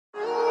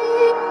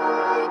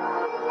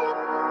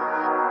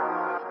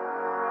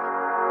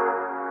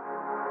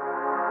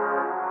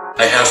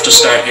have to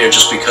start here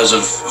just because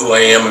of who I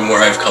am and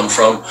where I've come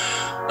from.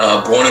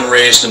 Born and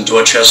raised in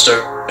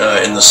Dorchester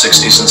in the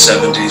 60s and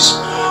 70s,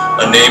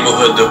 a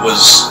neighborhood that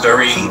was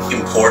very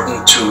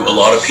important to a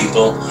lot of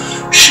people,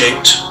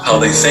 shaped how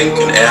they think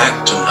and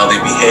act and how they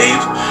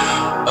behave.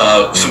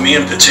 For me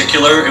in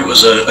particular, it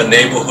was a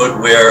neighborhood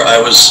where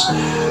I was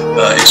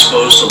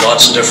exposed to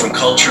lots of different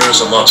cultures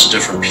and lots of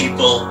different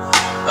people.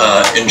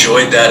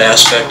 Enjoyed that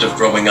aspect of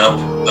growing up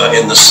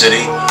in the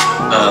city.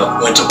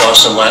 Went to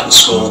Boston Latin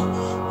School,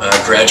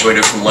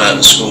 graduated from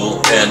Latin School,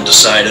 and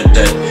decided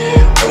that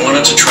I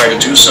wanted to try to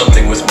do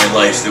something with my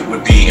life that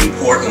would be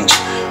important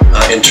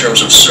in terms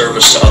of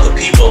service to other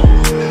people.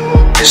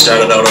 I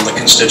started out on the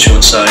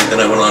constituent side, then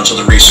I went on to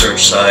the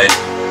research side,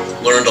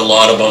 learned a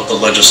lot about the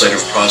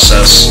legislative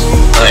process.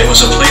 It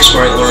was a place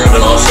where I learned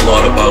an awful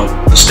lot about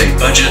the state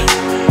budget,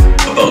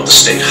 about the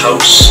state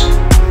house,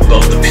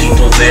 about the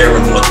people there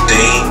and what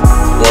they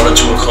wanted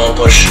to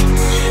accomplish.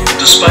 And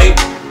despite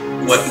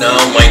what now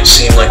might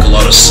seem like a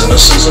lot of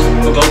cynicism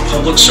about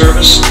public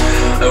service,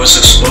 I was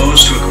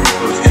exposed to a group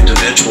of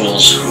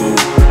individuals who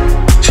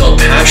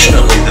felt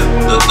passionately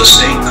that the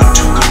state could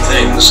do good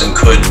things and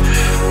could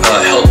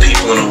help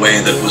people in a way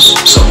that was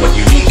somewhat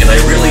unique. And I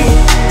really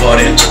bought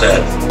into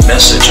that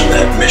message and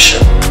that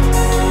mission.